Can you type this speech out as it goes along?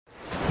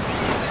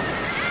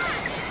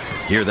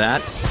Hear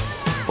that?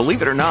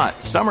 Believe it or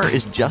not, summer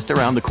is just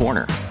around the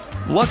corner.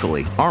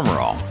 Luckily, Armor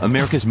All,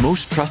 America's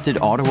most trusted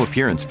auto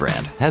appearance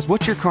brand, has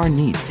what your car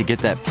needs to get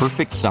that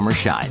perfect summer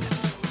shine.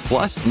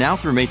 Plus, now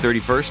through May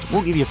 31st,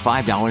 we'll give you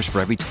 $5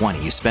 for every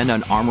 $20 you spend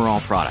on Armor All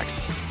products.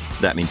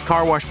 That means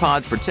car wash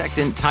pods,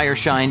 protectant, tire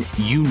shine,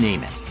 you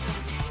name it.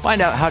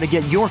 Find out how to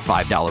get your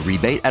 $5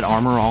 rebate at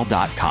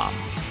armorall.com.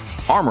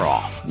 Armor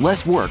All,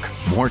 less work,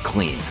 more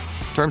clean.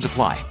 Terms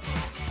apply.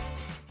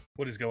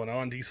 What is going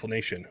on, Diesel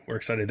Nation? We're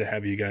excited to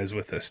have you guys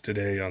with us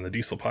today on the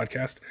Diesel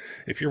Podcast.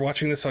 If you're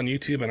watching this on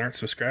YouTube and aren't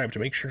subscribed,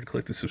 make sure to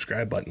click the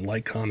subscribe button,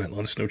 like, comment,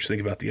 let us know what you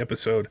think about the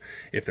episode.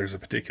 If there's a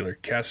particular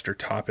guest or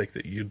topic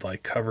that you'd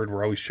like covered,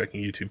 we're always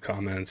checking YouTube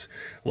comments.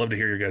 Love to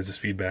hear your guys'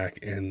 feedback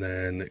and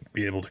then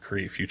be able to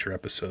create future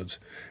episodes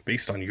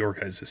based on your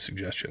guys'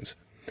 suggestions.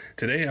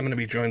 Today, I'm going to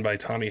be joined by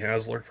Tommy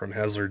Hasler from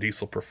Hasler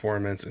Diesel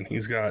Performance, and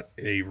he's got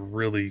a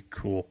really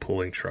cool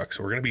pulling truck.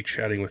 So we're going to be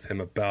chatting with him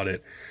about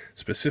it.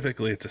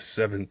 Specifically, it's a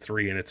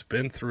 7.3, and it's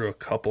been through a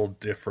couple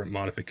different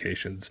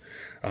modifications.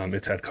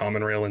 It's had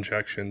common rail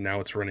injection. Now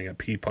it's running a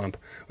P-pump.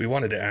 We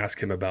wanted to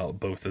ask him about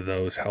both of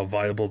those, how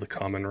viable the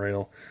common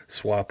rail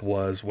swap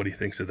was, what he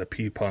thinks of the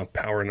P-pump,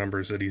 power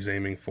numbers that he's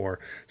aiming for.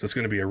 So it's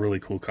going to be a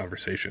really cool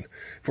conversation.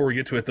 Before we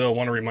get to it, though, I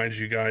want to remind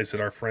you guys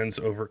that our friends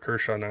over at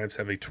Kershaw Knives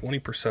have a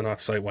 20%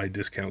 off site-wide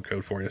discount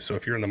code for you. So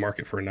if you're in the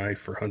market for a knife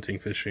for hunting,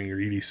 fishing, or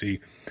EDC,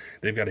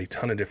 they've got a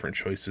ton of different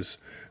choices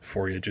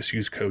for you. Just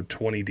use code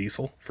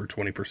 20diesel for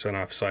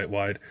 20% off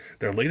site-wide.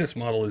 Their latest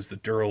model is the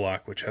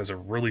Duralock, which has a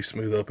really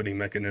smooth opening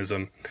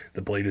mechanism.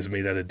 The blade is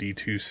made out of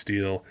D2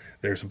 steel.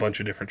 There's a bunch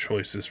of different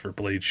choices for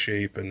blade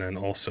shape and then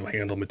also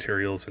handle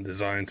materials and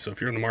designs. So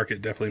if you're in the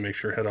market, definitely make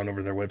sure to head on over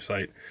to their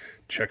website,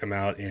 check them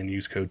out, and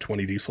use code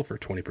 20diesel for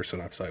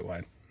 20% off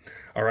site-wide.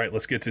 All right,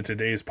 let's get to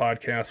today's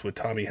podcast with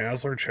Tommy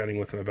Hasler, chatting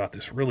with him about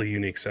this really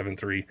unique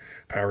 7.3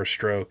 Power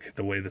Stroke,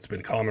 the way that's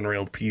been common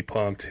railed,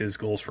 P-pumped, his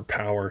goals for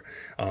power,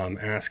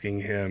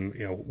 asking him,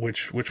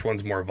 which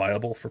one's more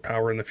viable for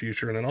power in the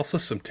future, and then also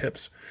some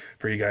tips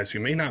for you guys who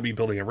may not be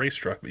building a race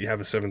truck, but you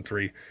have a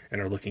 7.3 and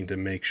are looking to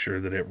make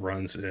sure that it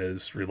runs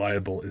as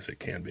reliable as it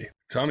can be.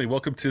 Tommy,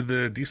 welcome to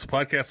the Diesel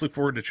Podcast. Look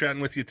forward to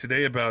chatting with you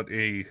today about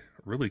a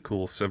really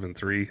cool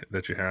 7.3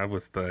 that you have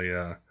with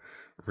the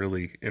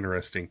really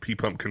interesting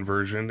P-pump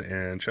conversion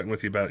and chatting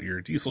with you about your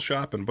diesel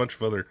shop and a bunch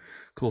of other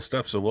cool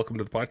stuff. So welcome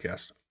to the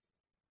podcast.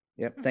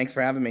 Yep. Thanks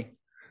for having me.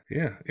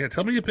 Yeah.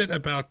 Tell me a bit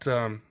about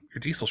your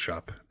diesel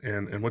shop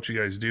and what you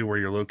guys do, where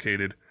you're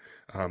located.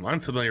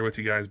 I'm familiar with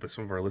you guys, but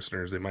some of our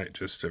listeners, they might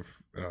just have,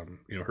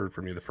 heard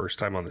from you the first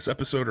time on this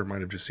episode or might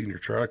have just seen your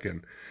truck,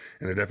 and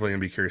they're definitely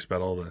going to be curious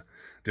about all the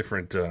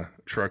different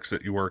trucks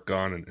that you work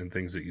on and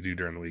things that you do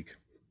during the week.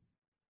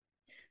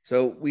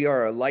 So we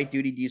are a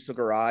light-duty diesel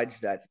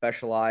garage that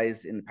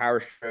specializes in the Power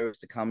Strokes,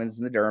 the Cummins,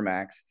 and the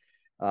Duramax.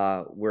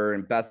 We're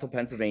in Bethel,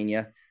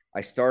 Pennsylvania.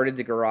 I started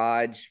the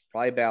garage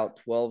probably about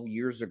 12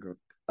 years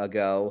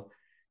ago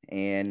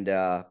and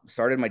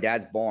started my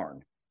dad's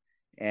barn.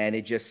 And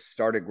it just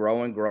started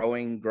growing.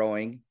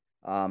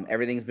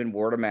 Everything's been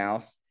word of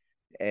mouth.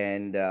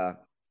 And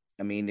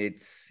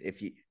it's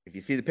if you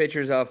see the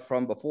pictures of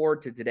from before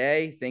to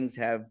today, things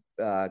have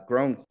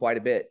grown quite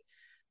a bit.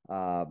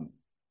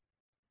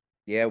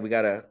 We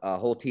got a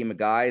whole team of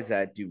guys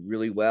that do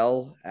really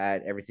well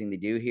at everything they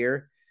do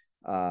here.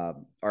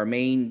 Our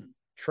main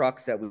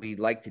trucks that we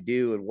like to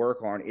do and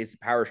work on is the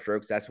Power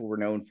Strokes. That's what we're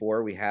known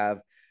for. We have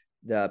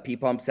the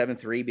P-Pump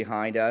 7.3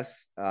 behind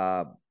us.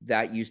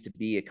 That used to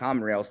be a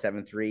Common Rail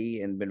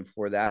 7.3, and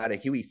before that, a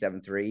Huey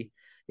 7.3.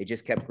 It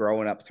just kept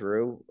growing up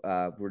through.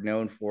 We're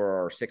known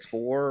for our 6.4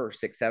 or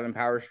 6.7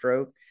 Power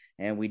Stroke,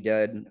 and we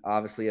did,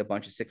 obviously, a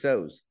bunch of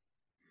 6.0s.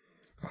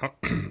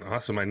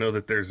 Awesome. I know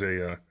that there's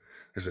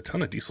a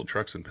ton of diesel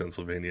trucks in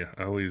Pennsylvania.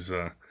 I always,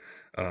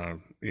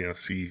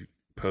 see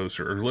posts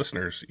or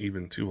listeners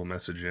even too will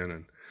message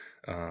in,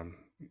 and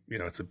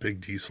it's a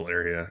big diesel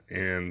area.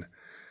 And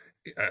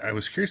I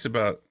was curious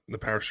about the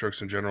Power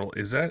Strokes in general.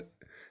 Have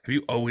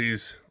you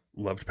always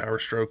loved Power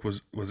Stroke?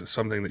 Was it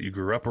something that you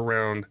grew up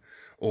around,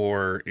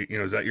 or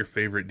is that your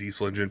favorite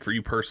diesel engine for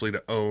you personally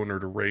to own or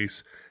to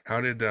race?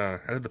 How did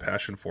the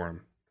passion for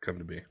them come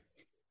to be?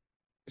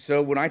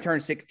 So when I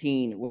turned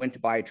 16, we went to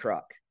buy a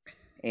truck.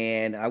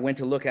 And I went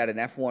to look at an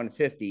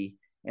F-150,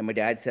 and my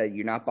dad said,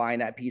 "You're not buying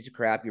that piece of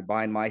crap. You're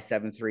buying my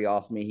 7.3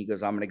 off me." He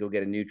goes, "I'm going to go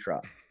get a new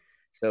truck."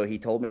 So he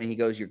told me, he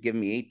goes, "You're giving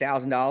me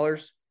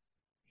 $8,000.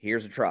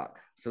 Here's a truck."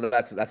 So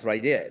that's what I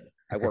did.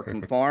 I worked on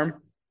the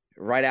farm.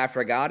 Right after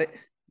I got it,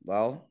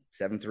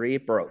 7.3,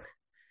 it broke.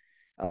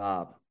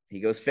 He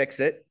goes, "Fix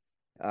it."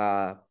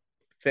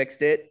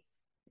 Fixed it.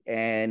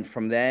 And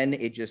from then,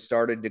 it just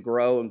started to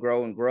grow and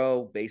grow and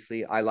grow.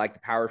 Basically, I like the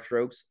Power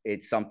Strokes.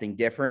 It's something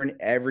different.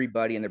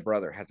 Everybody and their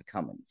brother has a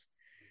Cummins.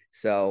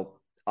 So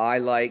I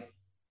like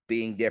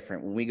being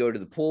different. When we go to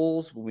the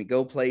pools, when we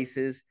go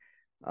places,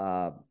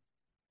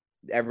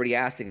 everybody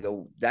asks, they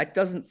go, "That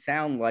doesn't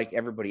sound like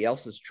everybody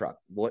else's truck.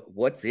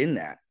 What's in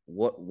that?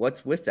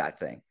 What's with that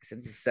thing?" I said,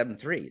 "It's a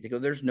 7.3. They go,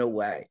 "There's no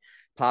way."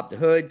 Pop the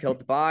hood, tilt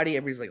the body.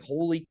 Everybody's like,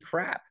 "Holy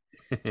crap."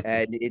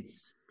 And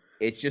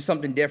it's just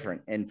something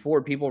different. And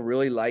Ford people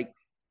really like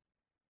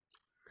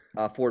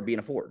Ford being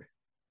a Ford.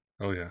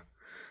 Oh yeah.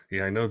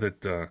 Yeah, I know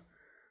that the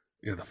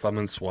thumb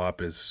and swap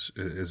has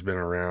been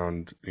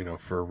around,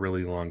 for a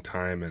really long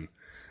time, and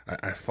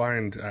I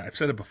find I've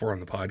said it before on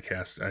the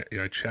podcast.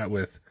 I chat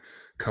with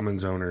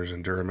Cummins owners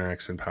and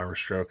Duramax and Power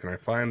Stroke, and I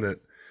find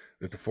that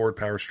the Ford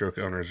Power Stroke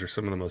owners are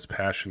some of the most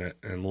passionate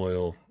and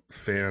loyal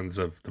fans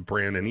of the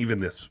brand and even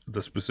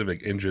the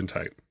specific engine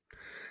type.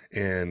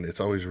 And it's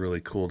always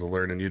really cool to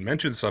learn. And you'd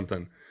mentioned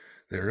something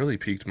that really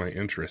piqued my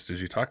interest as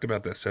you talked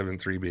about that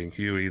 7.3 being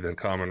Huey, then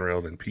Common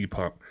Rail, then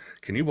P-Pump.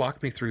 Can you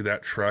walk me through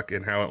that truck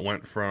and how it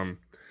went from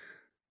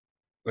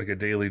like a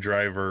daily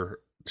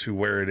driver to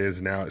where it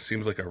is now? It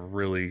seems like a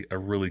really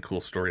cool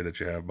story that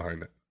you have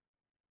behind it.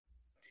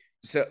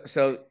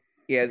 So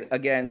yeah,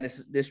 again,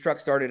 this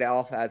truck started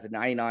off as a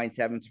 99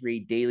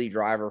 7.3 daily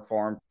driver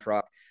farm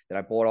truck that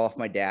I bought off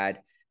my dad.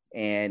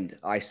 And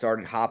I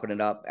started hopping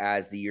it up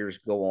as the years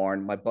go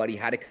on. My buddy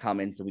had to come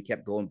in, so we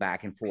kept going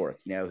back and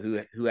forth,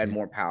 who had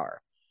more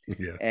power.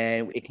 Yeah.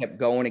 And it kept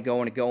going and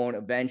going and going,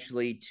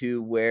 eventually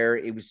to where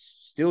it was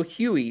still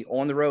Huey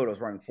on the road. I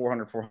was running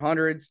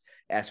 400s,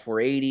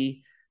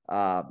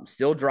 S480,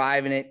 still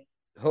driving it,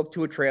 hooked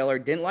to a trailer.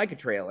 Didn't like a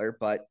trailer,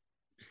 but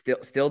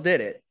still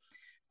did it.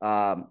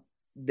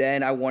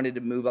 Then I wanted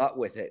to move up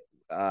with it.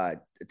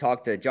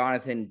 Talked to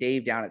Jonathan and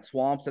Dave down at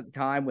Swamps at the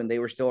time when they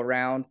were still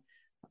around.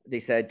 They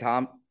said,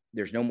 Tom,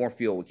 there's no more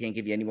fuel. We can't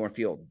give you any more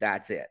fuel.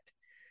 That's it.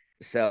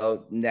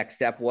 So next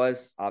step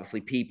was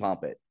obviously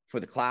P-pump it. For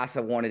the class I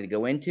wanted to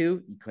go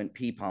into, you couldn't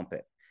P-pump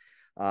it.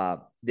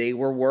 They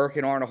were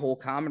working on a whole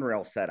Common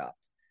Rail setup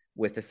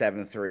with the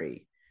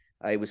 7.3.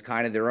 It was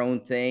kind of their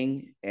own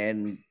thing.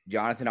 And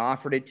Jonathan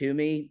offered it to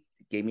me,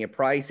 gave me a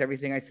price,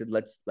 everything. I said,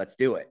 let's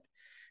do it.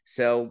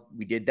 So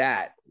we did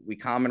that. We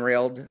Common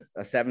Railed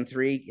a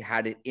 7.3,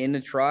 had it in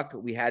the truck.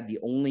 We had the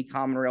only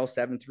Common Rail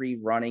 7.3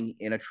 running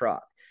in a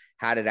truck.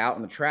 Had it out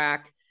on the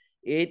track.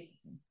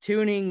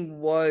 Tuning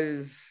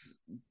was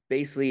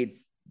basically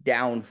its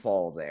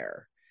downfall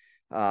there.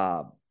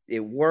 It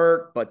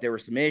worked, but there were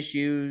some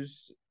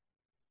issues,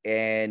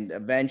 and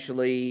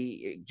eventually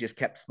it just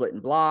kept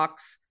splitting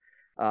blocks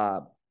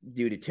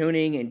due to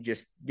tuning and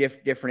just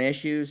different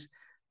issues.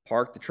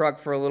 Parked the truck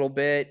for a little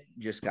bit,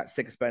 just got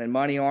sick of spending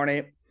money on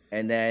it,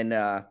 and then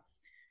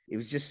it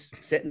was just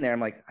sitting there. I'm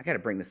like, I got to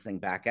bring this thing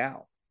back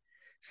out.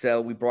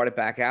 So we brought it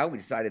back out. We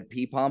decided to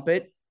P-pump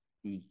it.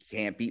 You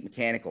can't beat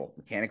mechanical.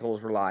 Mechanical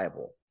is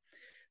reliable.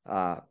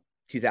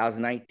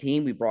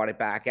 2019, we brought it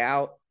back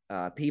out,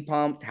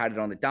 P-pumped, had it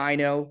on the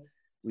dyno.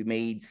 We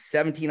made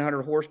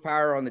 1,700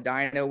 horsepower on the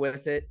dyno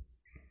with it,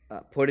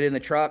 put it in the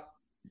truck.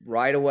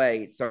 Right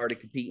away, it started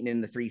competing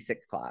in the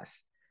 3.6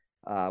 class.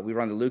 We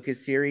run the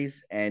Lucas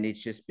series, and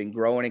it's just been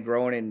growing and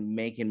growing and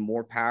making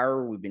more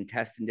power. We've been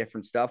testing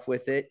different stuff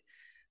with it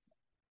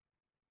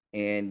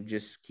and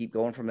just keep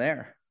going from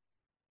there.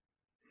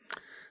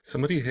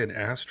 Somebody had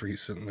asked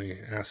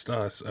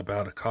us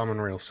about a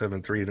Common Rail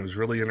 7.3, and it was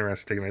really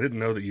interesting. And I didn't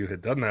know that you had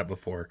done that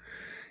before.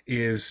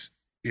 Is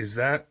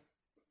that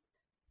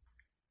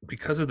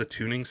because of the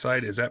tuning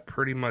side? Is that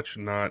pretty much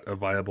not a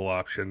viable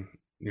option,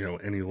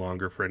 any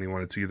longer for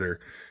anyone? It's either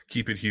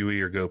keep it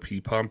Huey or go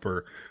P-pump,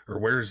 or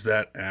where's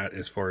that at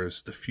as far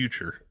as the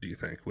future, do you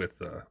think, with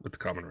the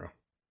Common Rail?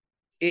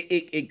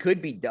 It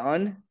could be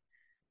done,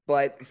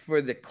 but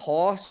for the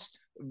cost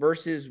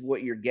versus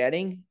what you're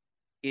getting,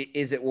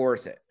 is it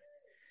worth it?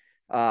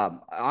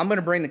 I'm going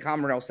to bring the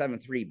Common Rail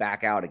 7.3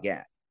 back out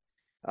again.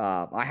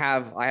 I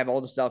have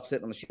all the stuff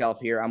sitting on the shelf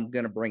here. I'm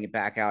going to bring it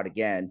back out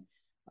again.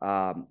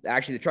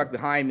 Actually, the truck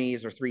behind me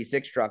is our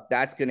 3.6 truck.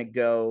 That's going to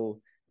go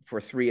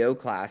for 3.0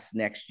 class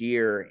next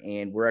year,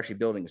 and we're actually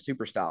building a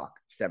super stock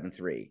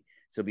 7.3.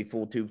 So it'll be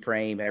full tube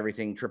frame,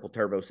 everything, triple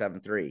turbo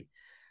 7.3.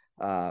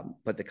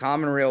 But the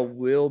Common Rail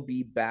will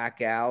be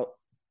back out.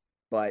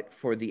 But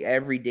for the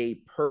everyday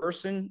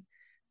person,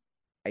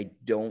 I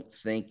don't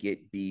think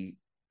it'd be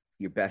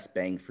your best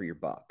bang for your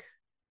buck.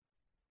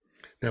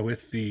 Now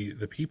with the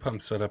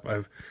P-pump setup,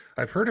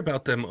 I've heard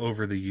about them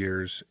over the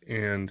years,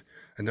 and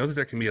I know that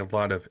there can be a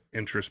lot of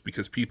interest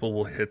because people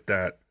will hit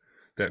that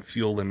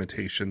fuel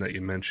limitation that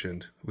you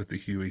mentioned with the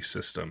Huey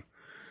system.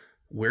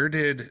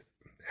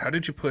 How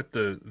did you put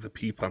the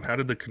P-pump? How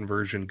did the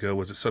conversion go?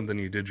 Was it something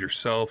you did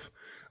yourself?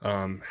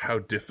 How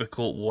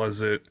difficult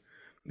was it?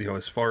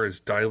 As far as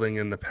dialing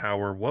in the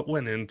power, what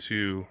went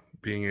into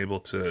being able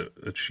to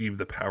achieve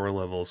the power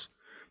levels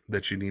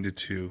that you needed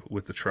to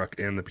with the truck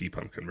and the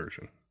P-pump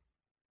conversion?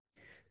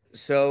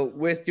 So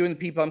with doing the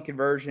P-pump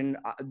conversion,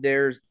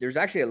 there's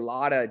actually a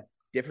lot of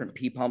different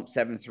P-pump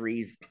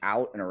 7.3s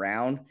out and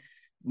around.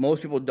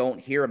 Most people don't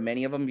hear of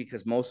many of them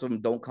because most of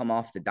them don't come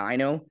off the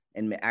dyno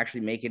and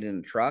actually make it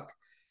in the truck.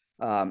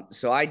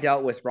 So I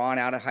dealt with Ron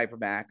out of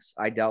Hypermax.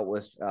 I dealt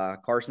with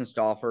Carson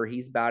Stauffer.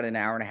 He's about an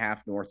hour and a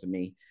half north of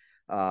me.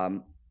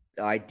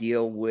 I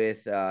deal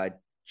with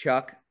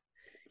Chuck.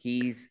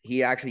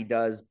 He actually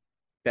does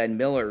Ben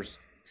Miller's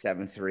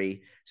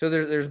 7.3. So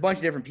there's a bunch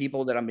of different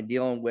people that I've been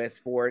dealing with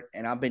for it,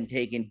 and I've been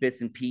taking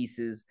bits and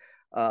pieces,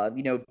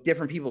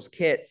 different people's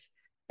kits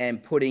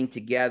and putting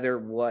together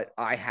what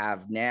I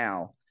have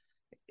now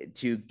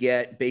to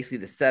get basically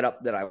the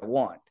setup that I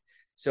want.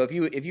 So if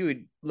you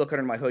would look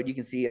under my hood, you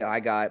can see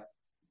I got,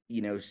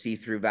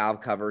 see-through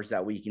valve covers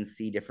that way you can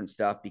see different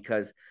stuff,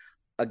 because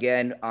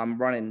again, I'm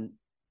running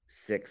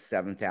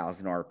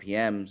 7,000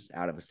 RPMs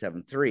out of a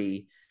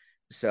 7.3.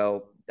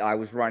 So I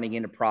was running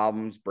into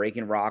problems,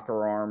 breaking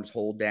rocker arms,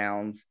 hold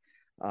downs,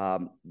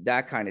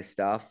 that kind of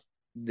stuff.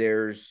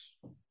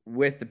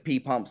 With the P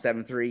Pump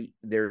 7.3,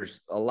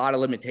 there's a lot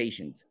of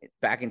limitations.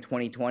 Back in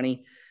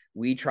 2020,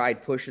 we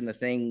tried pushing the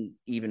thing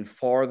even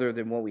farther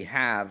than what we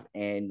have,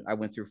 and I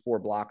went through 4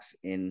 blocks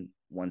in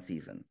one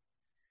season.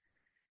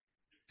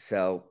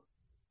 So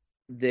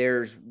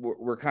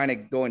we're kind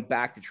of going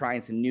back to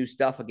trying some new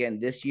stuff again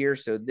this year.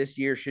 So this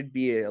year should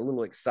be a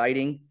little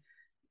exciting.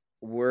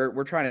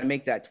 We're trying to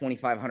make that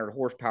 2,500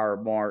 horsepower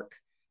mark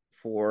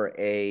for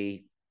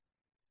a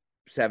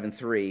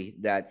 7.3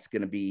 that's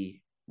going to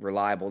be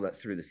reliable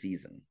through the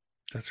season.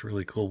 That's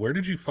really cool. Where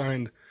did you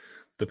find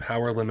the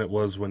power limit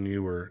was when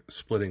you were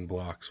splitting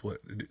blocks? What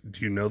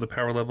do you know the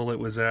power level it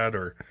was at,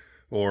 or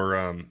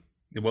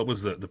what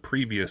was the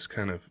previous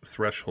kind of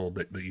threshold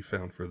that you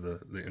found for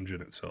the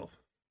engine itself?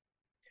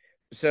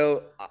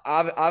 So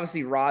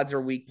obviously rods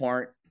are weak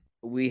point.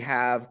 We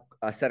have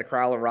a set of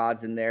Crowler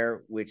rods in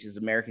there, which is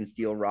American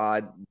steel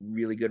rod,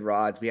 really good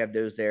rods. We have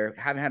those there.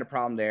 Haven't had a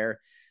problem there.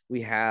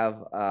 We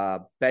have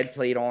a bed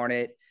plate on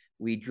it.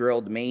 We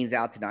drilled the mains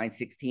out to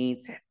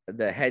 9/16.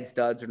 The head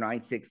studs are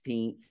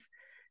 9/16.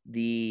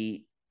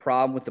 The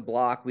problem with the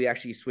block, we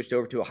actually switched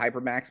over to a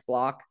Hypermax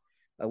block,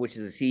 which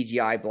is a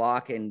CGI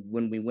block. And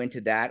when we went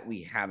to that,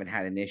 we haven't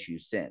had an issue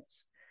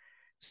since.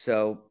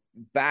 So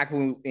back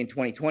in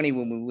 2020,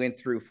 when we went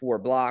through 4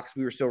 blocks,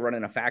 we were still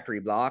running a factory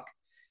block,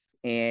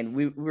 and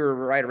we were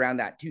right around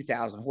that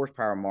 2,000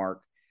 horsepower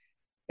mark.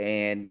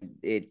 And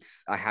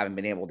I haven't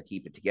been able to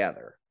keep it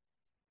together.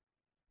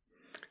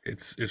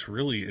 It's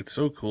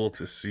so cool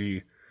to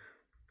see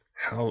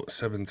how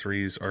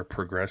 7.3s are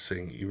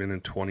progressing even in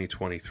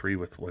 2023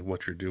 with like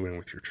what you're doing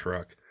with your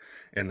truck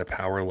and the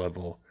power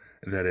level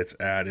that it's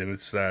at. And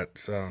it's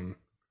that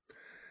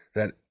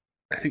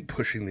I think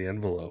pushing the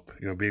envelope,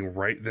 being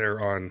right there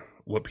on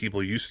what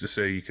people used to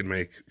say you can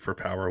make for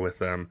power with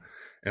them,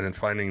 and then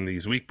finding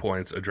these weak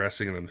points,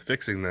 addressing them,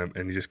 fixing them,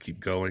 and you just keep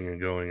going and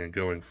going and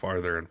going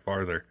farther and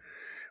farther.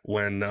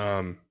 When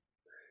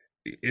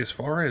as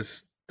far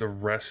as the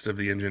rest of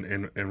the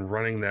engine and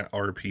running that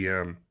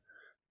RPM,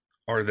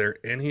 are there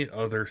any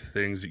other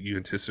things that you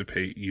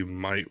anticipate you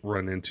might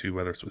run into,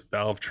 whether it's with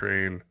valve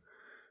train,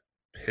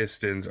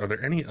 pistons? Are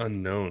there any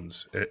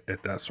unknowns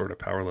at that sort of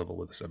power level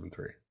with the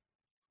 7.3?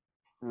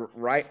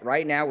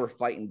 Right now we're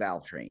fighting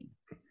valve train.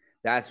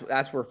 That's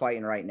we're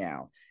fighting right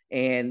now.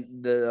 And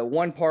the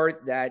one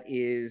part that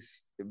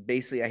is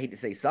basically, I hate to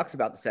say, sucks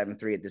about the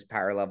 7.3 at this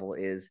power level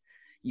is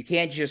you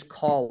can't just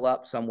call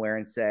up somewhere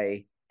and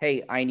say,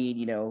 hey, I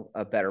need,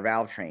 a better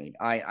valve train.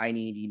 I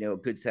need, a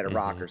good set of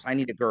rockers. I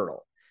need a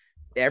girdle.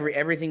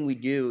 Everything we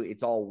do,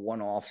 it's all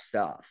one-off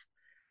stuff.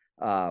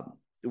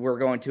 We're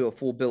going to a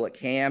full billet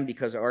cam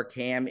because our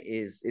cam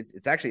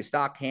it's actually a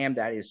stock cam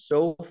that is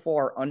so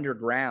far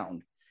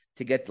underground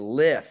to get the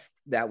lift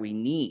that we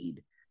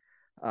need.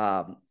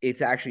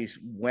 It's actually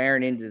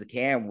wearing into the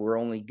cam. We're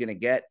only going to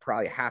get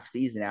probably half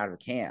season out of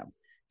the cam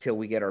till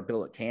we get our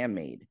billet cam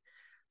made.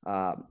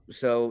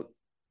 So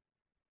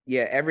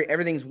yeah,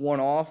 everything's one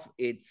off.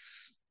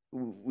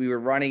 We were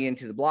running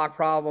into the block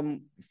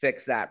problem,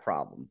 fix that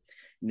problem.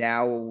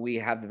 Now we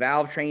have the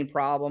valve train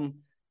problem.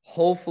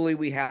 Hopefully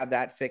we have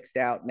that fixed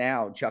out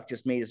now. Chuck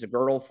just made us a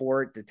girdle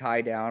for it to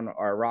tie down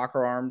our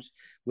rocker arms,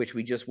 which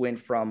we just went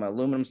from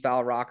aluminum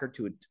style rocker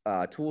to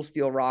a tool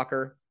steel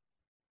rocker.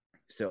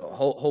 So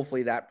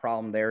hopefully that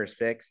problem there is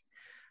fixed.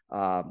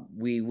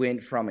 We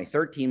went from a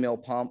 13 mil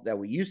pump that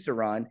we used to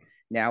run.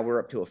 Now we're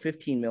up to a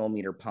 15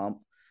 millimeter pump.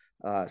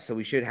 So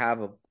we should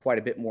have quite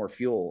a bit more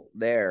fuel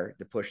there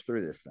to push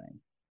through this thing.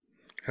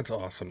 That's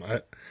awesome.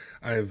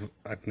 I've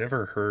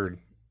never heard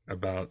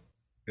about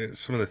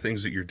some of the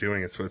things that you're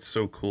doing. So it's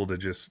so cool to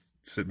just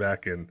sit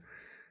back and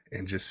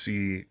just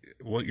see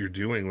what you're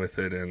doing with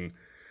it. And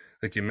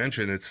like you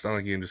mentioned, it's not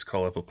like you can just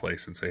call up a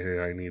place and say, hey,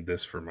 I need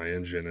this for my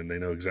engine, and they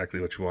know exactly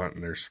what you want,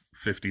 and there's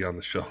 50 on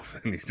the shelf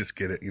and you just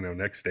get it,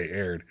 next day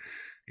aired.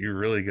 You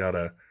really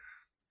gotta,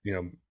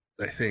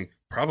 I think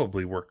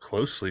probably work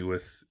closely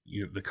with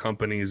the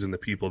companies and the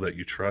people that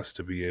you trust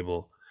to be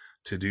able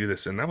to do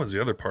this. And that was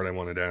the other part I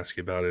wanted to ask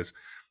you about, is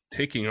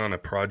taking on a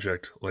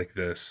project like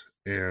this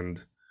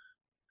and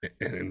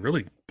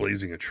really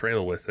blazing a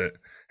trail with it.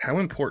 How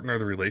important are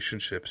the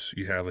relationships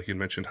you have, like you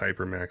mentioned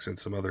Hypermax and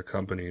some other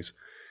companies,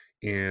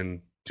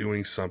 in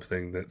doing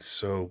something that's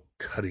so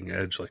cutting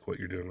edge like what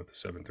you're doing with the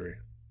 7.3?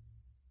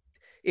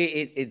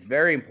 It's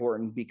very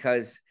important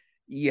because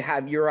you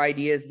have your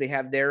ideas, they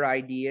have their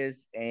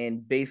ideas,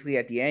 and basically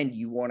at the end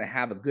you want to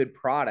have a good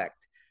product,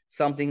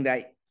 something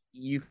that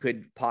you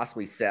could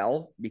possibly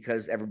sell,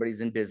 because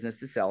everybody's in business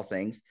to sell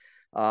things.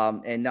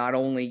 And not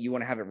only you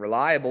want to have it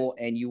reliable,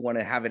 and you want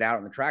to have it out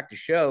on the track to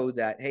show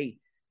that, hey,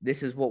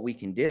 this is what we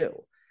can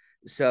do.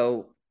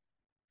 So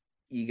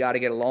you got to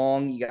get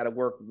along. You got to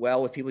work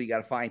well with people. You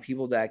got to find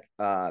people that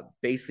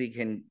basically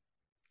can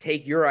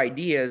take your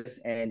ideas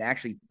and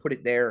actually put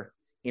it there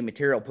in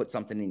material, put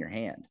something in your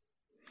hand.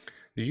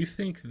 Do you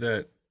think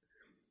that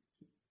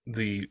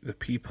the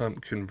P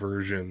pump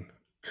conversion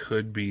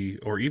could be,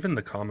 or even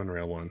the common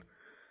rail one,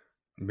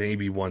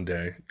 maybe one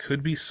day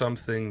could be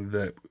something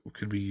that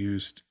could be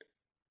used?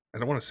 I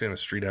don't want to say on a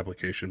street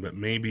application, but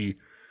maybe,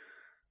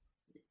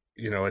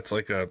 it's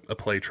like a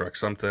play truck,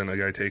 something a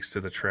guy takes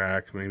to the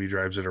track, maybe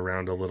drives it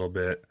around a little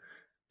bit.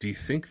 Do you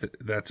think that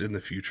that's in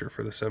the future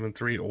for the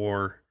 7.3,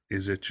 or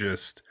is it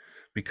just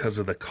because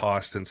of the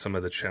cost and some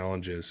of the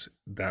challenges,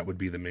 that would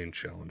be the main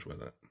challenge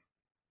with it?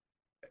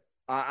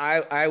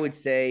 I would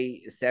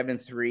say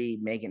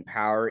 7.3 making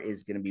power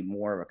is going to be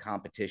more of a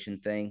competition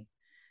thing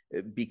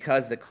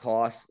because the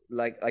cost,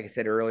 like I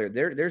said earlier,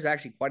 there's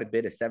actually quite a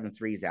bit of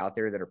 7.3s out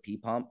there that are P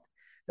pump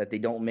that they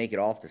don't make it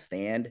off the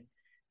stand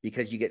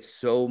because you get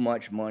so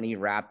much money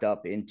wrapped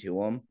up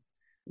into them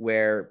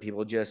where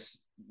people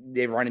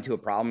they run into a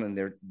problem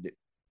and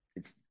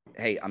it's,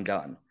 hey, I'm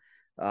done.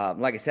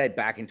 Like I said,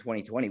 back in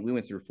 2020, we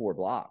went through 4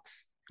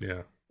 blocks.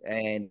 Yeah.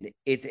 And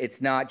it's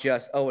not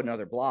just,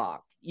 another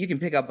block. You can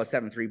pick up a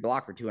 7.3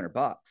 block for $200,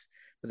 but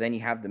then you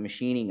have the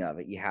machining of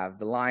it. You have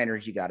the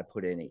liners you got to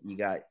put in it. You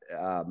got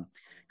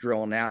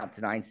drilling out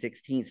to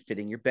 9/16,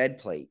 fitting your bed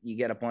plate. You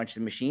get a bunch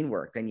of machine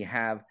work. Then you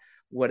have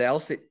what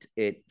else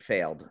it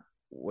failed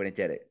when it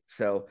did it.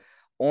 So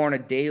on a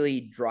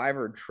daily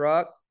driver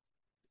truck,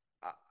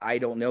 I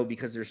don't know,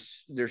 because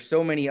there's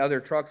so many other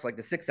trucks. Like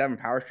the 6.7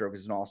 Power Stroke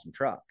is an awesome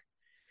truck.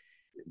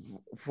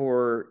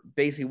 For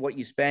basically what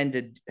you spend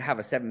to have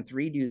a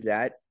 7.3 do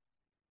that,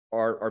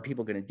 are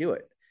people going to do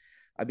it?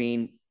 I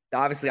mean,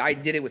 obviously I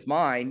did it with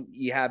mine.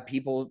 You have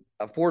people,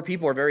 4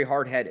 people are very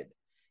hard-headed,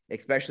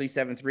 especially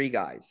 7.3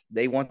 guys.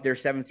 They want their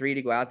 7.3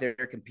 to go out there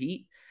and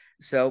compete.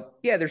 So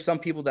yeah, there's some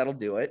people that'll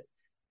do it,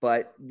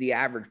 but the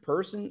average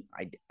person,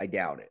 I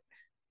doubt it.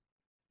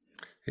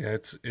 Yeah,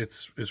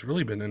 it's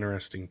really been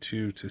interesting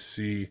too to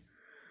see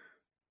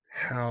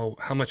how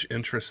much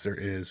interest there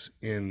is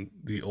in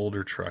the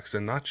older trucks,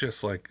 and not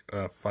just like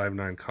a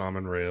 5.9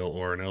 common rail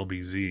or an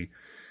LBZ,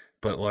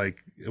 but like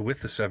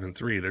with the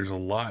 7.3, there's a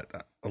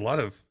lot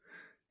of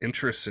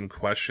interest and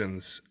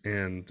questions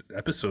and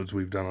episodes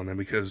we've done on them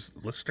because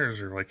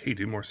listeners are like, hey,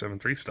 do more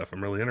 7.3 stuff.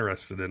 I'm really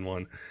interested in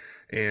one.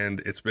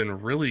 And it's been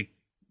really,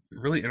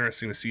 really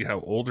interesting to see how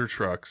older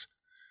trucks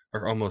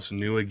are almost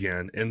new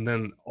again. And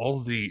then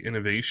all the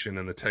innovation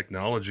and the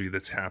technology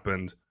that's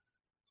happened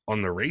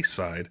on the race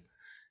side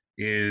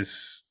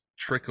is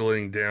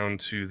trickling down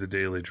to the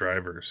daily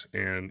drivers,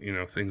 and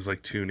things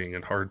like tuning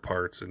and hard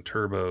parts and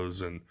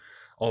turbos and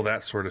all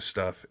that sort of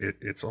stuff.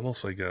 It's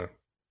almost like a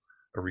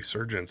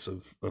resurgence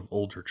of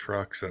older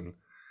trucks. And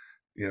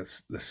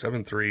the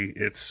 7.3,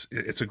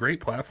 it's a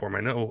great platform.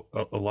 I know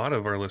a lot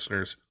of our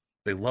listeners,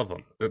 they love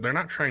them. They're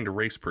not trying to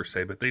race per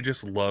se, but they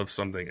just love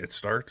something. It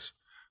starts,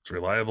 it's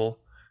reliable,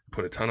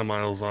 put a ton of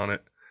miles on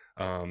it.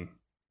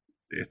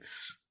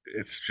 It's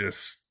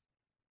just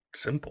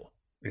simple.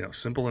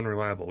 Simple and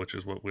reliable, which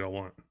is what we all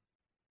want.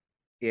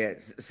 Yeah,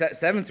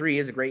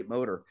 7.3 is a great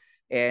motor.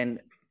 And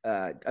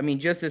I mean,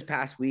 just this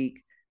past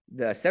week,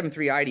 the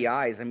 7.3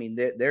 IDIs, I mean,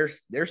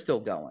 they're still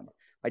going.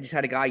 I just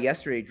had a guy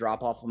yesterday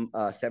drop off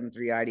a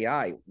 7.3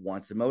 IDI,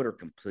 wants the motor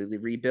completely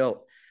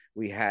rebuilt.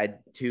 We had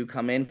 2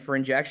 come in for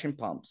injection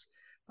pumps.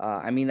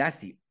 I mean, that's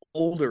the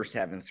older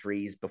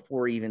 7.3s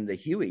before even the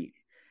Huey.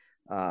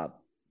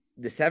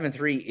 The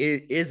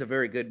 7.3 is a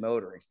very good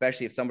motor,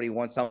 especially if somebody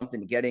wants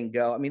something to get in,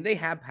 go. I mean, they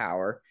have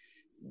power.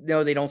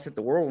 No, they don't set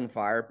the world on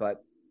fire,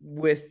 but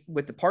with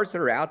the parts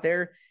that are out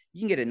there, you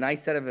can get a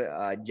nice set of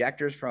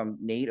injectors from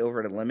Nate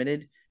over at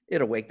Limited.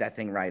 It'll wake that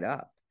thing right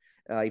up.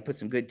 You put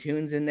some good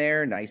tunes in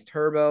there, nice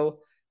turbo.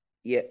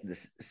 Yeah, the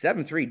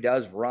 7.3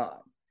 does run.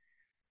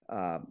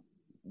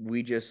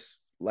 We just,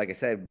 like I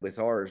said, with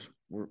ours,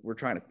 we're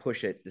trying to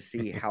push it to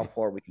see how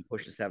far we can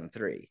push the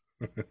 7.3.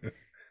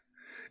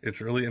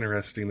 It's really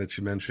interesting that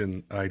you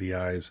mentioned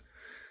IDIs,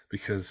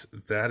 because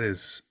that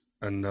is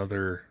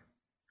another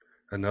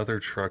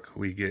truck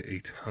we get a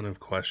ton of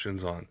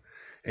questions on,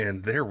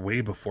 and they're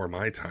way before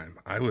my time.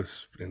 I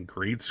was in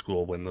grade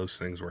school when those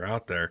things were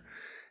out there,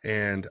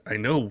 and I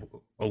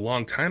know a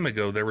long time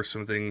ago there were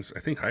some things I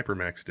think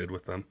Hypermax did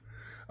with them,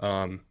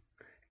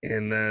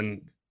 and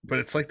then, but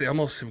it's like they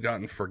almost have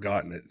gotten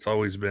forgotten. It's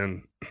always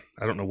been,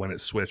 I don't know when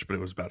it switched, but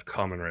it was about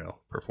common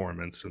rail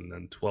performance, and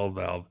then 12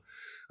 valve,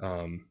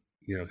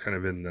 kind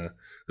of in the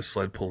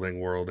sled pulling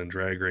world and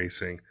drag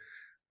racing.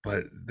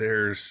 But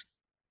there's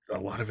a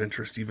lot of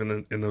interest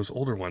even in those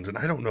older ones, and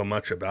I don't know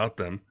much about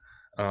them.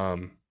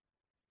 I've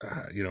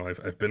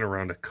been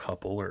around a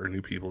couple or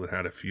knew people that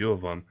had a few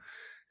of them,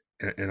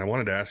 and I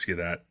wanted to ask you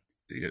that,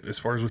 as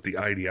far as with the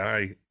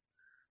IDI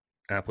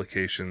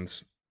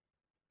applications,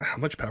 how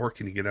much power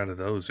can you get out of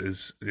those?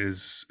 Is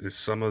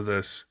some of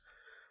the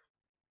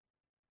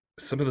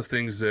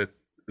things that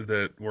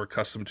we're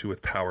accustomed to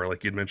with power,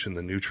 like you'd mentioned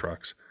the new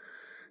trucks,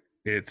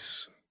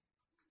 it's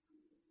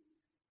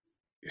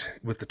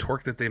with the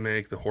torque that they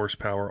make, the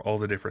horsepower, all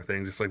the different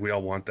things, it's like we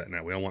all want that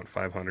now. We all want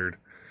 500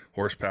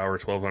 horsepower,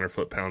 1,200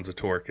 foot-pounds of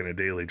torque in a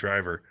daily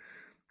driver.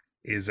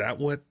 Is that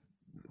what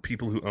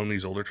people who own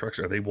these older trucks,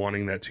 are they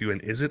wanting that too?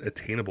 And is it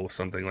attainable with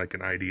something like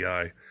an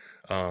IDI?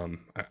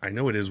 I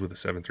know it is with a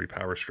 7.3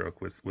 Power Stroke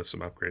with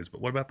some upgrades,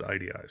 but what about the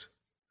IDIs?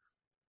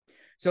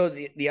 So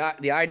the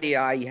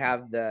IDI, you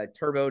have the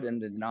turboed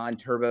and the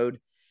non-turboed.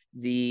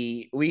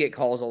 We get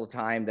calls all the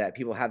time that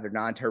people have their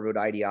non-turboed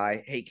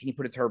IDI. Hey, can you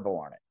put a turbo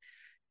on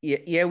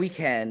it? Yeah, we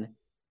can.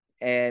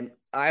 And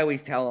I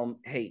always tell them,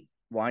 hey,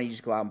 why don't you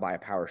just go out and buy a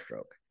Power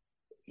Stroke?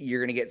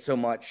 You're going to get so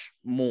much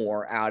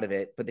more out of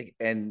it.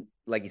 And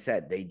like you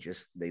said,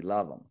 they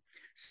love them.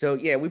 So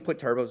yeah, we put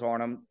turbos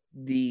on them.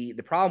 The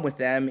problem with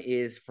them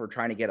is, for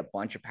trying to get a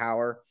bunch of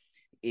power,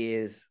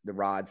 is the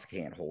rods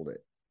can't hold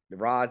it. The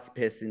rods,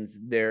 pistons,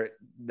 the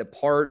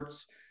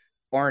parts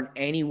aren't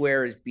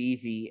anywhere as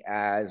beefy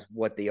as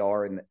what they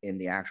are in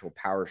the actual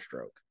Power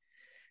Stroke.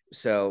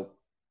 So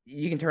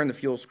you can turn the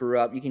fuel screw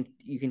up. You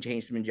can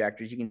change some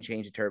injectors. You can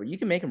change the turbo. You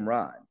can make them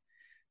run.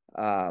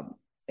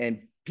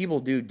 And people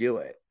do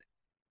it.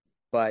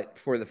 But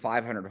for the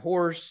 500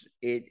 horse,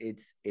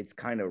 it's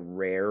kind of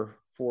rare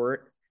for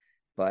it.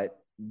 But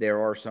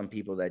there are some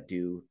people that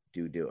do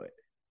it.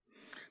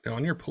 Now,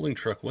 on your pulling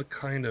truck, what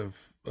kind of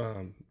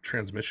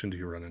transmission do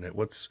you run in it?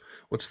 What's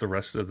the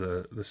rest of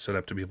the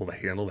setup to be able to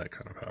handle that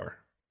kind of power?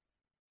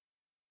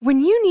 When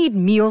you need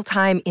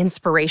mealtime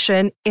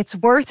inspiration, it's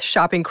worth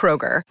shopping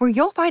Kroger, where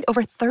you'll find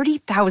over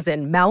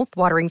 30,000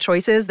 mouth-watering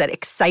choices that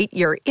excite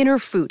your inner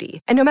foodie.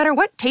 And no matter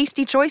what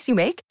tasty choice you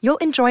make, you'll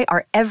enjoy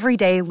our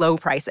everyday low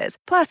prices,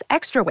 plus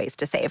extra ways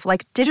to save,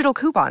 like digital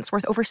coupons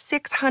worth over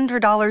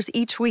 $600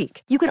 each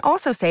week. You can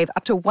also save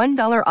up to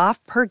 $1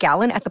 off per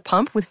gallon at the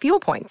pump with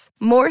fuel points.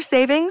 More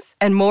savings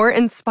and more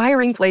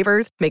inspiring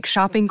flavors make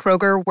shopping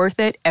Kroger worth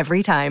it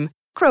every time.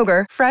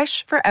 Kroger,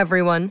 fresh for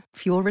everyone.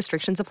 Fuel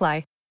restrictions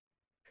apply.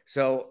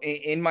 So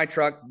in my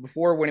truck,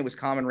 before, when it was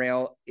common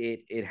rail,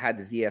 it had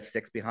the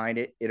ZF6 behind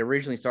it. It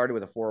originally started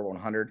with a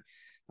 4100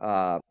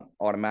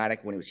 automatic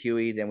when it was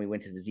Huey. Then we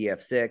went to the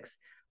ZF6.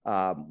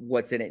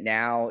 What's in it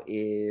now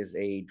is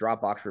a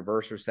drop box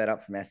reverser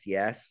setup from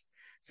SCS.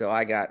 So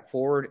I got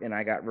forward and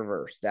I got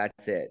reverse.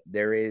 That's it.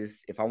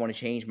 If I want to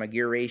change my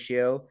gear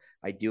ratio,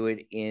 I do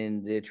it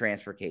in the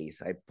transfer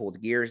case. I pull the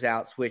gears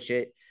out, switch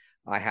it.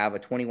 I have a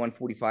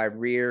 2145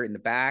 rear in the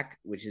back,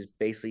 which is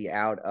basically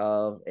out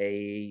of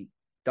a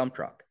dump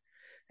truck.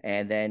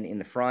 And then in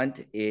the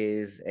front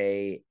is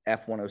a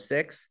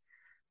F106.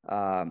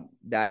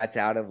 That's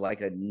out of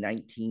like a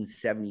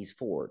 1970s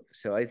Ford.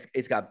 So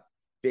it's got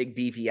big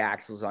beefy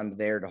axles under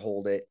there to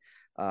hold it.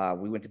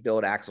 We went to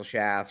build axle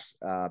shafts,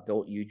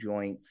 built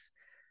U-joints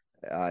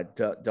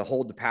to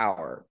hold the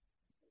power.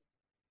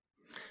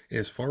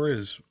 As far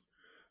as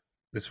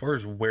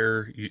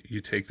where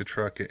you take the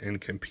truck and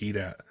compete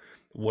at,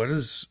 what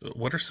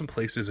are some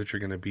places that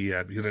you're going to be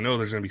at? Because I know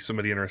there's going to be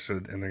somebody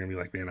interested, and they're going to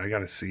be like, man, I got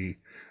to see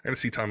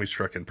Tommy's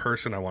truck in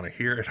person. I want to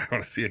hear it. I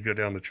want to see it go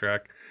down the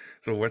track.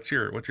 So what's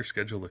your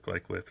schedule look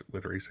like with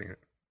racing it?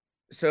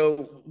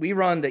 So we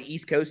run the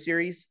East Coast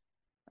series.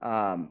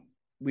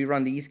 We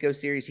run the East Coast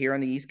series here on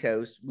the East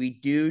Coast. We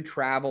do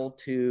travel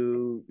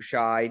to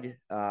Scheid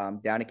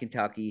down in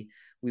Kentucky.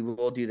 We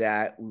will do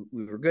that.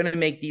 We were going to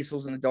make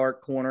diesels in the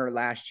dark corner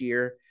last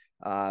year.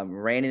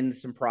 Ran into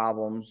some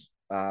problems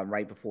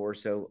right before,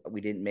 so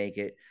we didn't make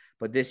it.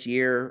 But this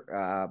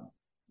year,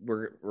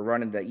 we're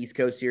running the East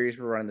Coast series.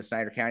 We're running the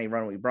Snyder County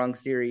Runaway Brung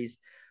series.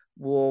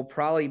 We'll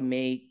probably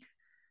make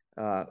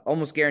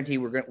almost guarantee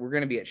we're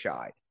going to be at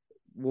Scheid.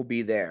 We'll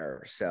be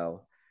there.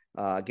 So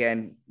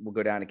again, we'll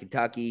go down to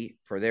Kentucky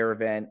for their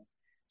event.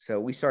 So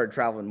we started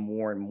traveling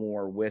more and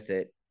more with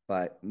it.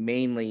 But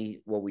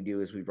mainly what we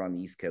do is we run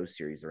the East Coast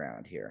series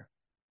around here.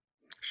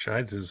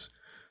 Scheid's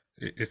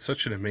it's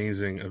such an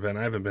amazing event.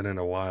 I haven't been in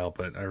a while,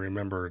 but I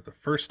remember the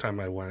first time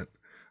I went,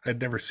 I'd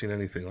never seen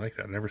anything like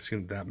that. I'd never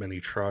seen that many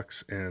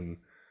trucks and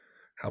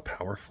how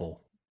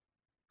powerful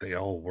they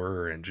all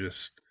were. And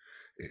just,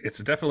 it's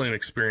definitely an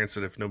experience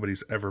that if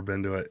nobody's ever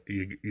been to it,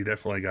 you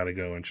definitely got to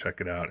go and check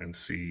it out and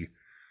see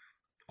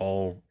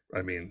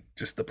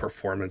just the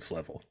performance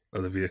level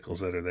of the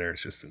vehicles that are there.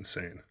 It's just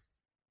insane.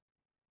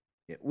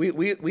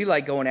 We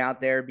like going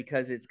out there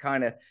because it's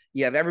kind of,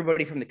 you have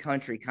everybody from the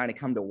country kind of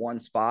come to one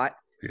spot.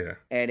 Yeah.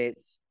 And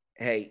it's,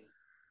 hey,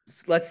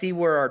 let's see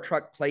where our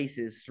truck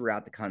places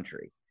throughout the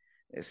country.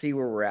 See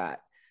where we're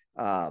at.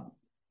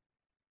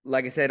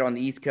 Like I said, on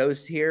the East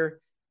Coast here,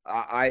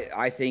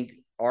 I think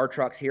our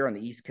trucks here on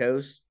the East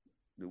Coast,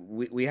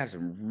 we have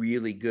some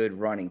really good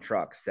running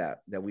trucks that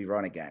we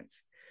run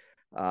against.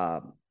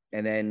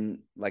 And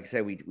then, like I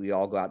said, we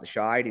all go out to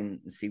Scheid and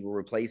see where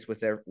we're placed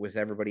with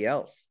everybody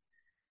else.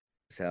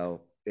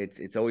 So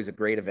it's always a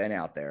great event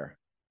out there.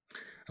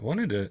 I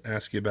wanted to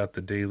ask you about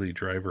the daily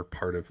driver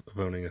part of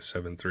owning a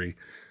 7.3.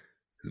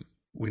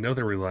 We know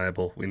they're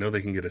reliable. We know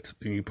they can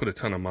you put a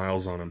ton of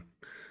miles on them.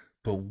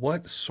 But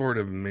what sort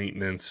of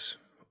maintenance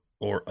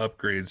or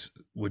upgrades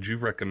would you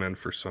recommend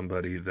for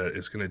somebody that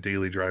is going to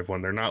daily drive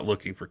one? They're not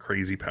looking for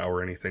crazy power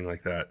or anything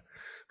like that,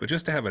 but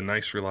just to have a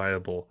nice,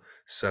 reliable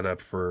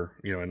setup for,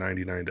 a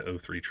 99 to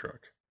 03 truck.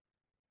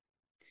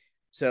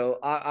 So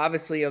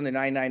obviously on the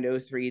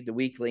 9903, the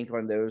weak link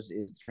on those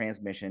is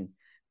transmission.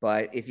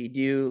 But if you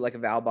do like a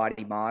valve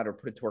body mod or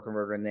put a torque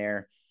converter in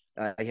there,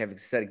 you have a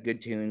set of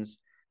good tunes.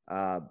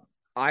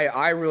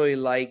 I really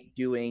like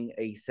doing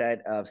a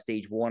set of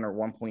stage 1 or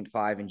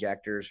 1.5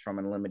 injectors from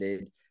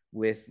Unlimited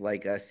with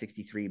like a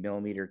 63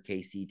 millimeter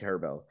KC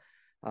turbo.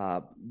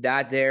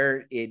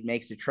 It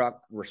makes the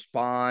truck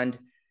respond,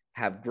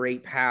 have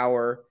great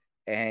power,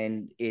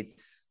 and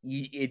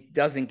it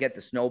doesn't get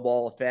the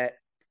snowball effect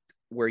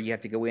where you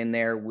have to go in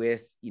there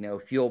with,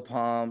 fuel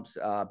pumps,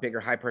 bigger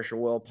high pressure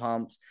oil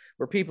pumps,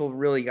 where people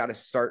really got to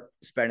start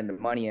spending the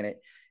money in it.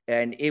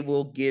 And it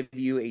will give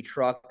you a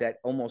truck that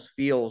almost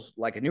feels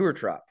like a newer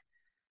truck.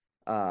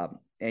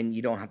 And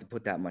you don't have to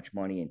put that much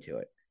money into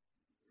it.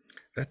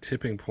 That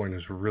tipping point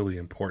is really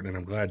important. And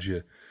I'm glad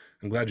you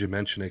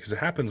mentioned it, because it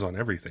happens on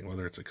everything,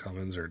 whether it's a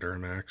Cummins or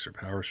Duramax or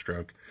Power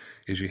Stroke,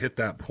 is you hit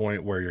that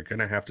point where you're going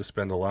to have to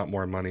spend a lot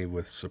more money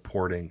with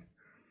supporting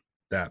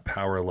that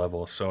power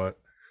level. So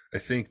I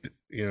think,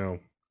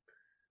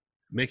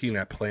 making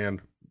that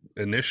plan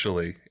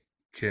initially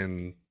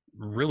can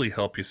really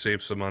help you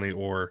save some money.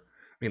 Or,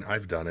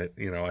 I've done it.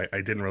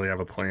 I didn't really have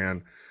a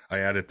plan. I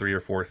added 3 or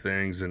 4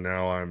 things, and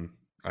now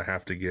I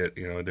have to get,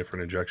 a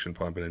different injection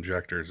pump and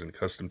injectors and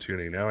custom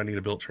tuning. Now I need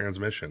a built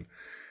transmission,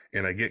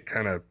 and I get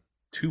kind of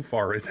too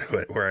far into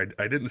it where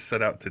I didn't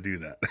set out to do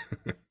that.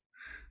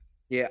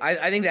 Yeah,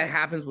 I think that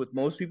happens with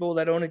most people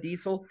that own a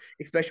diesel,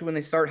 especially when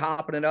they start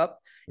hopping it up.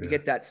 You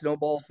get that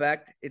snowball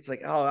effect. It's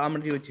like, oh, I'm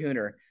going to do a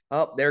tuner.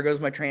 Oh, there goes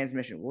my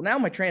transmission. Well, now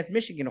my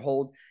transmission can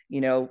hold,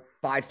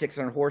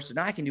 500-600 horse, and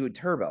now I can do a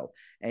turbo,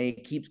 and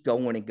it keeps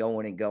going and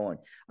going and going.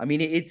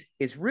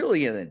 It's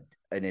really an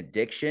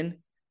addiction.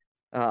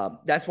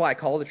 That's why I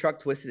call the truck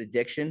Twisted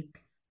Addiction.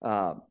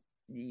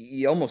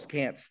 You almost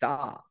can't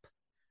stop.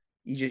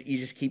 You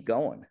just keep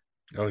going.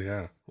 Oh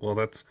yeah. Well,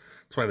 that's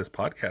why this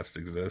podcast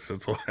exists.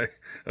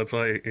 That's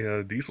why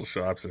diesel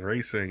shops and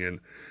racing and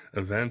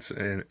events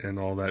and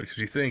all that, because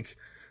you think,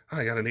 oh,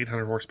 I got an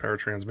 800 horsepower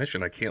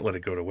transmission, I can't let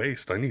it go to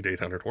waste. I need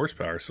 800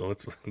 horsepower. So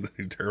let's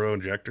do turbo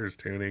injectors,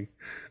 tuning,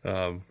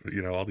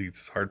 all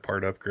these hard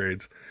part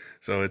upgrades.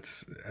 So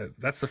that's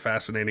the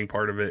fascinating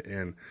part of it,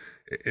 and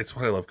it's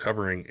what I love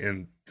covering.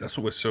 And that's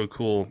what was so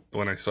cool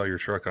when I saw your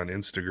truck on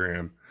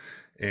Instagram,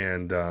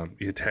 and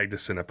you tagged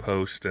us in a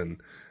post,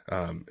 and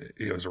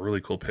it was a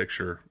really cool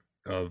picture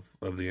of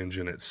the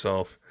engine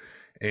itself.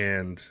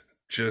 And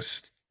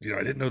just,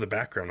 I didn't know the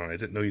background on it. I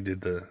didn't know you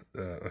did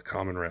a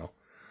common rail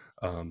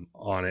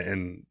on it.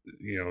 And,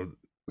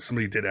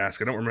 somebody did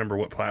ask, I don't remember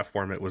what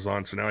platform it was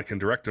on, so now I can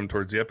direct them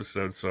towards the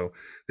episode so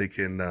they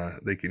can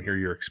hear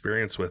your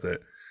experience with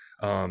it.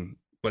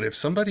 But if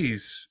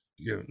somebody's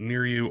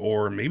near you,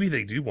 or maybe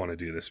they do want to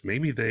do this,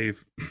 maybe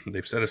they've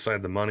set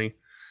aside the money,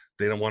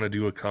 they don't want to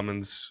do a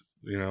Cummins,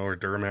 or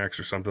Duramax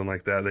or something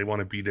like that. They want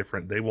to be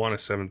different. They want a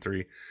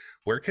 7.3.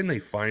 Where can they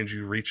find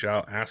you, reach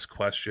out, ask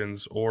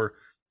questions? Or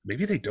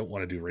maybe they don't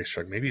want to do race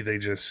truck. Maybe they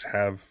just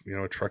have,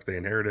 a truck they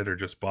inherited or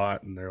just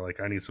bought, and they're like,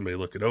 I need somebody to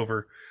look it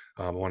over.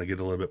 I want to get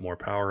a little bit more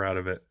power out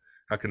of it.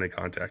 How can they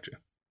contact you?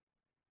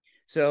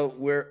 So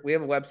we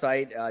have a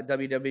website,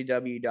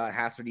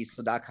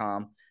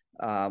 www.hasslerdiesel.com.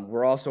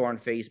 We're also on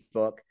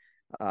Facebook.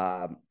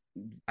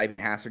 Type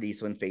Hassler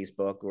Diesel in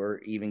Facebook or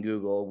even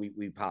Google,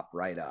 we pop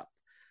right up.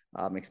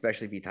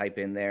 Especially if you type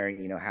in there,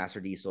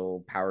 Hassler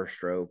Diesel, Power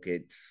Stroke.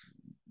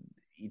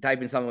 You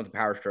type in something with a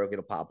Power Stroke,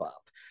 it'll pop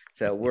up.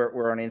 So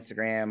we're on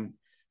Instagram.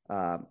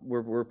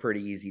 We're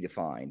pretty easy to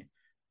find.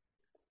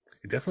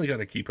 You definitely got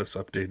to keep us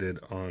updated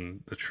on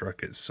the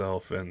truck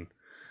itself and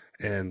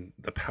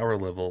the power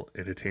level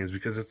it attains,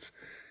 because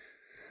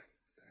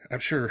I'm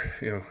sure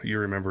you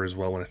remember as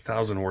well when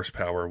 1,000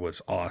 horsepower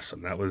was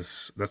awesome. That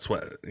was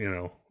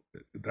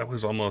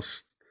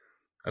almost,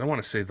 I don't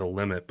want to say the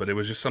limit, but it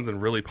was just something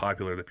really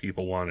popular that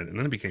people wanted. And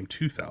then it became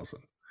 2,000.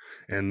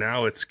 And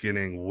now it's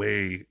getting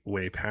way,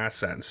 way past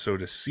that. And so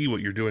to see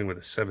what you're doing with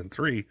a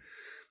 7.3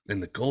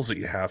 and the goals that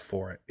you have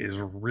for it is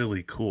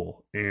really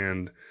cool.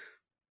 And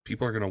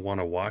people are going to want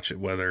to watch it,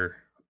 whether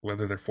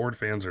they're Ford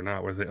fans or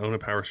not, whether they own a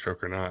Power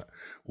Stroke or not.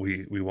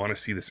 We want to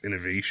see this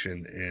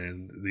innovation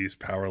and these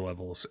power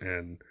levels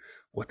and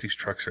what these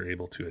trucks are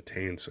able to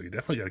attain. So you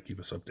definitely got to keep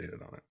us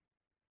updated on it.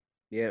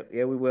 Yeah,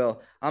 we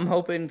will. I'm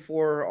hoping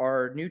for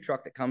our new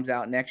truck that comes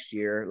out next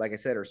year, like I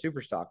said, our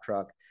super stock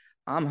truck,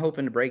 I'm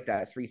hoping to break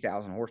that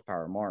 3,000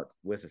 horsepower mark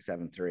with a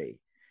 7.3.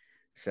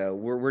 So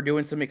we're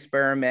doing some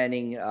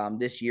experimenting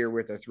this year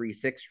with a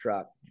 3.6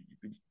 truck,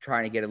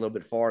 trying to get a little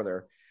bit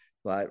farther.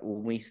 But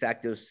when we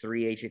stack those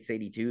 3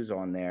 HX82s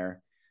on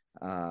there,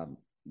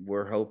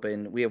 we're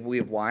hoping we have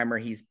Weimer.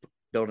 He's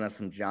building us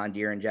some John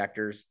Deere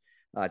injectors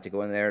to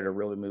go in there to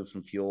really move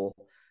some fuel.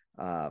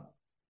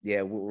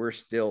 Yeah, we're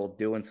still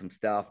doing some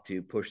stuff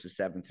to push the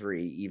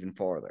 7.3 even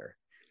farther.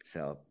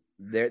 So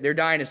they're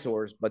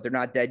dinosaurs, but they're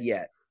not dead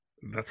yet.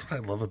 That's what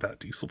I love about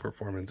diesel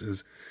performance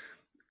is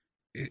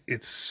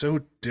it's so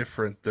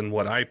different than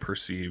what I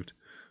perceived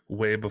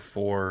way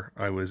before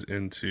I was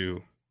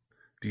into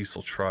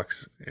diesel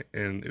trucks,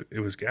 and it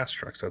was gas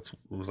trucks. It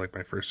was like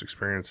my first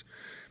experience.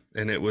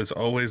 And it was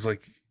always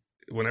like,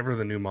 whenever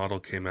the new model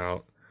came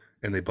out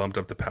and they bumped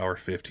up the power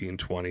 15,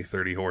 20,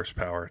 30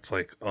 horsepower, it's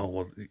like, oh,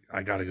 well,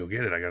 I got to go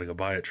get it. I got to go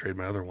buy it, trade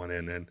my other one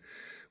in. And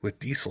with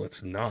diesel,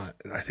 it's not.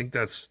 I think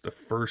that's the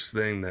first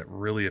thing that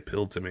really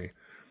appealed to me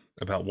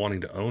about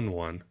wanting to own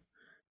one.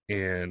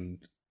 And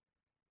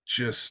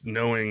just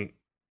knowing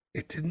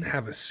it didn't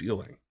have a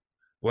ceiling,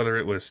 whether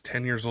it was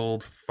 10 years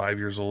old, 5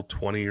 years old,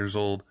 20 years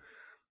old.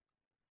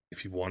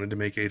 If you wanted to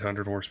make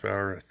 800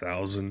 horsepower,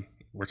 1,000,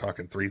 we're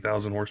talking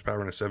 3,000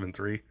 horsepower in a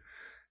 7.3,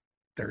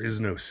 there is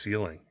no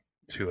ceiling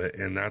to it.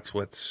 And that's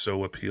what's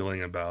so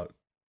appealing about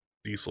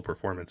diesel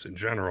performance in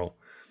general,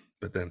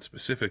 but then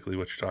specifically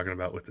what you're talking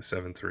about with the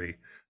 7.3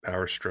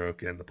 Power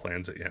Stroke and the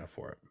plans that you have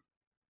for it.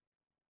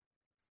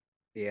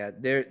 Yeah,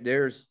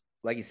 there's,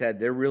 like you said,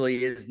 there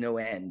really is no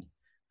end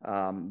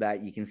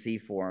that you can see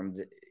for them.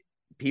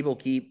 People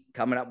keep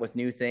coming up with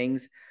new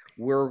things.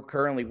 We're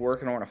currently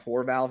working on a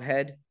 4-valve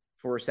head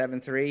for a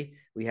 7.3.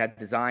 We had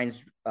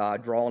designs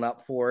drawn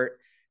up for it,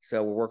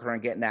 so we're working on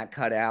getting that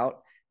cut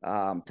out.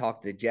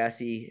 Talked to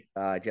Jesse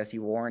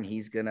Warren.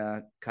 He's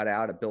gonna cut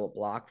out a billet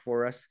block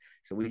for us.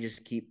 So we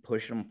just keep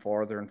pushing them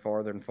farther and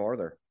farther and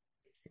farther.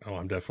 Oh,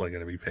 I'm definitely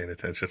going to be paying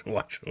attention and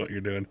watching what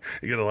you're doing.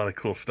 You got a lot of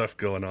cool stuff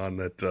going on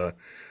that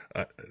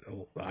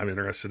I'm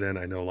interested in.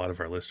 I know a lot of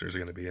our listeners are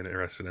going to be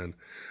interested in.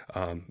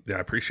 Yeah, I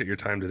appreciate your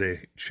time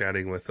today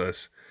chatting with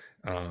us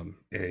and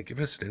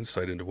giving us an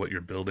insight into what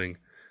you're building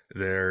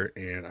there.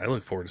 And I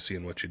look forward to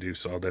seeing what you do.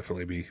 So I'll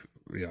definitely be,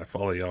 I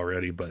follow you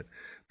already, but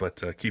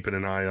keeping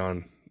an eye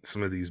on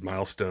some of these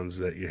milestones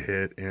that you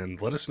hit,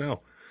 and let us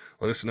know.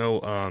 If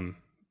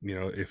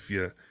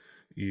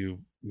you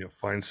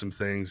find some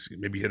things,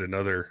 maybe hit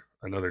another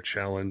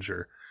challenge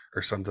or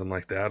something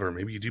like that, or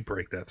maybe you do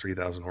break that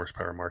 3,000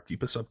 horsepower mark.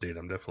 Keep us updated.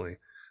 I'm definitely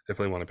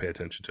want to pay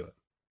attention to it.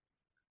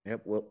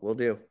 Yep, we'll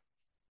do.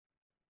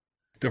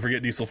 Don't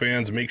forget, Diesel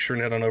fans, make sure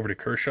to head on over to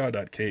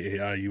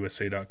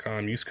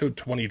Kershaw.kaiusa.com. Use code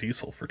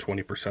 20diesel for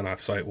 20% off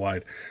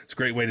site-wide. It's a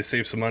great way to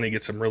save some money,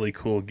 get some really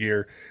cool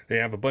gear. They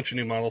have a bunch of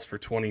new models for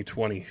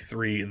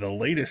 2023. The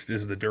latest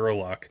is the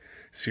Duralock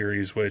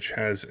series, which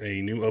has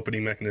a new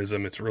opening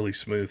mechanism. It's really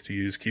smooth to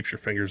use, keeps your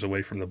fingers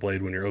away from the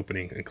blade when you're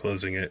opening and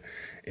closing it.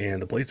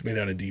 And the blade's made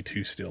out of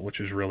D2 steel, which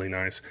is really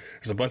nice.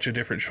 There's a bunch of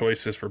different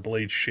choices for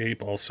blade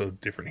shape, also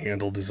different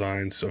handle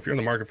designs. So if you're in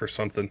the market for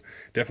something,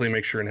 definitely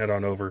make sure and head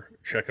on over,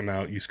 check them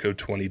out. Use code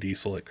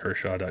 20diesel at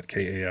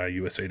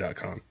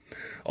Kershaw.kaiusa.com.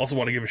 Also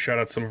want to give a shout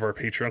out to some of our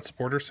Patreon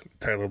supporters,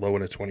 Tyler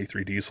Lowen at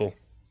 23 Diesel,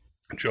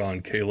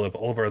 John, Caleb,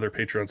 all of our other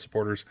Patreon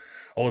supporters,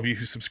 all of you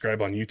who subscribe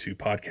on YouTube,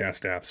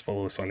 podcast apps,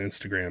 follow us on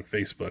Instagram,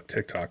 Facebook,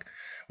 TikTok.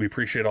 We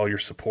appreciate all your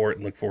support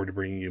and look forward to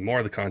bringing you more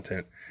of the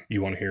content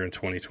you want to hear in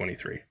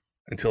 2023.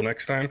 Until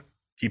next time,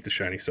 keep the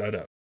shiny side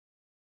up.